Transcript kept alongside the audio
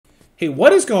Hey,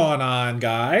 what is going on,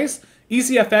 guys?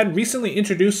 EZFN recently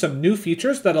introduced some new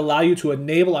features that allow you to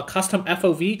enable a custom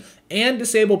FOV and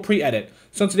disable pre-edit.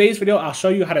 So in today's video, I'll show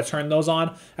you how to turn those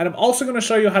on, and I'm also going to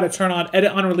show you how to turn on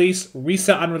edit on release,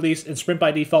 reset on release, and sprint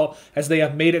by default, as they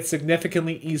have made it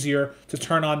significantly easier to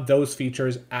turn on those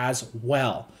features as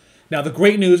well. Now, the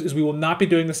great news is we will not be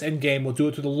doing this in-game. We'll do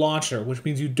it through the launcher, which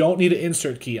means you don't need an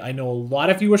insert key. I know a lot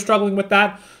of you are struggling with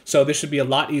that, so this should be a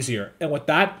lot easier. And with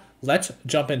that, let's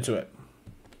jump into it.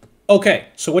 Okay,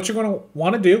 so what you're going to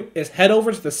want to do is head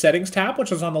over to the Settings tab, which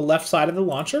is on the left side of the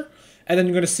launcher, and then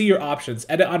you're going to see your options: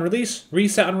 Edit on Release,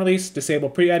 Reset on Release, Disable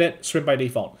Pre-Edit, Sprint by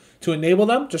Default. To enable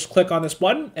them, just click on this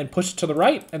button and push it to the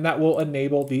right, and that will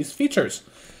enable these features.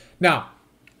 Now,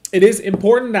 it is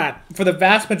important that for the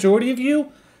vast majority of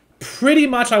you, pretty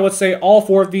much I would say all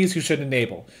four of these you should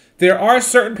enable. There are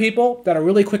certain people that are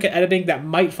really quick at editing that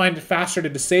might find it faster to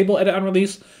disable Edit on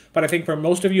Release, but I think for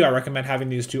most of you, I recommend having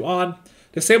these two on.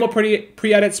 Disable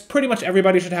pre-edits, pretty much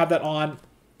everybody should have that on.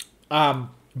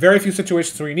 Very few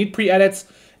situations where you need pre-edits,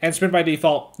 and sprint by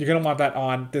default, you're going to want that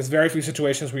on. There's very few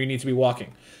situations where you need to be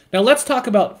walking. Now let's talk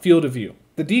about field of view.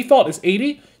 The default is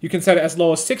 80. You can set it as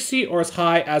low as 60 or as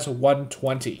high as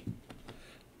 120.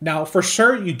 Now, for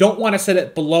sure, you don't want to set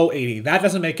it below 80. That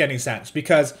doesn't make any sense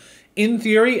because in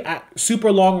theory, at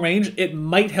super long range, it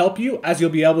might help you as you'll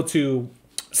be able to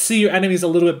see your enemies a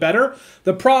little bit better.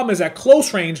 The problem is at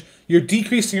close range, you're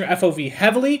decreasing your FOV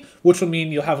heavily, which will mean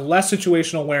you'll have less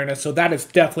situational awareness, so that is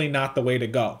definitely not the way to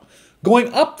go.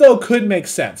 Going up, though, could make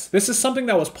sense. This is something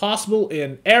that was possible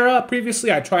in Era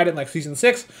previously. I tried it in like Season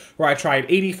 6, where I tried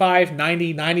 85,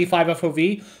 90, 95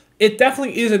 FOV. It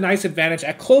definitely is a nice advantage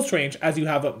at close range as you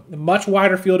have a much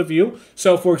wider field of view.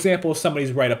 So, for example, if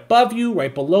somebody's right above you,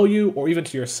 right below you, or even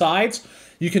to your sides,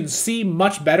 you can see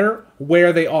much better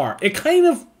where they are. It kind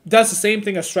of does the same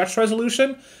thing as stretch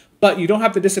resolution, but you don't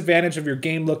have the disadvantage of your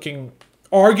game looking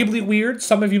arguably weird.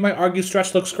 Some of you might argue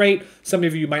stretch looks great. Some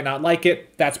of you might not like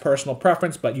it. That's personal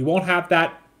preference, but you won't have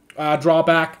that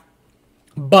drawback.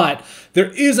 But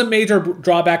there is a major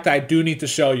drawback that I do need to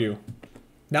show you.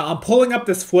 Now, I'm pulling up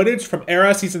this footage from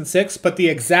Era Season 6, but the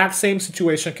exact same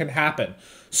situation can happen.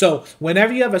 So,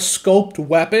 whenever you have a scoped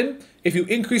weapon, if you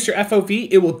increase your FOV,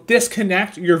 it will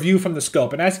disconnect your view from the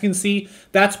scope. And as you can see,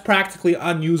 that's practically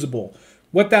unusable.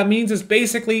 What that means is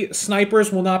basically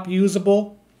snipers will not be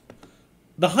usable.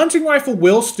 The hunting rifle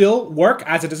will still work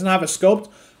as it doesn't have a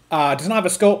scope.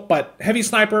 But heavy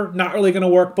sniper, not really going to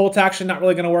work. Bolt action, not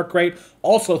really going to work great.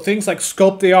 Also, things like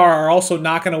scoped AR are also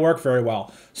not going to work very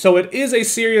well. So it is a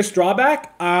serious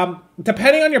drawback.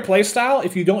 Depending on your playstyle,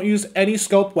 if you don't use any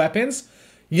scoped weapons,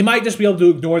 you might just be able to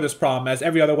ignore this problem. As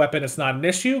every other weapon, it's not an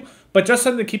issue. But just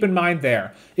something to keep in mind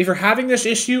there. If you're having this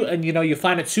issue and you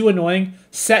find it too annoying,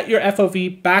 set your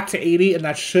FOV back to 80 and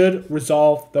that should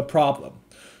resolve the problem.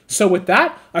 So with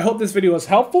that, I hope this video was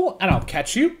helpful and I'll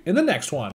catch you in the next one.